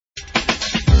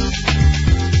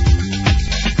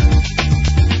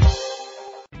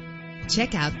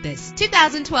Check out this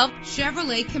 2012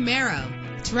 Chevrolet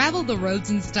Camaro. Travel the roads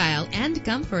in style and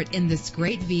comfort in this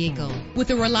great vehicle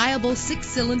with a reliable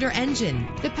 6-cylinder engine.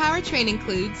 The powertrain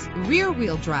includes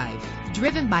rear-wheel drive,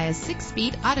 driven by a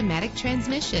 6-speed automatic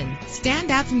transmission.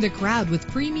 Stand out from the crowd with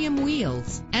premium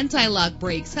wheels. Anti-lock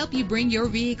brakes help you bring your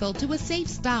vehicle to a safe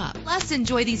stop. Plus,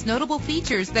 enjoy these notable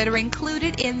features that are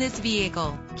included in this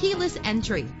vehicle: keyless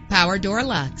entry, power door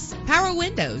locks, power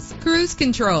windows, cruise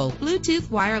control,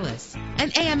 Bluetooth wireless,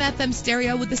 an AM/FM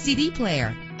stereo with a CD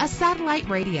player, a satellite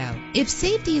radio. If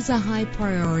safety is a high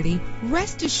priority,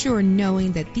 rest assured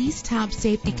knowing that these top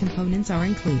safety components are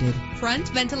included: front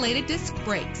ventilated disc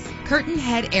brakes, curtain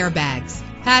head airbags,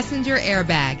 passenger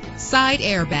airbag, side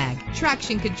airbag,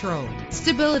 traction control,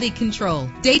 stability control,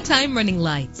 daytime running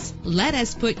lights. Let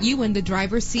us put you in the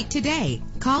driver's seat today.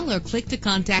 Call or click to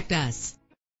contact us.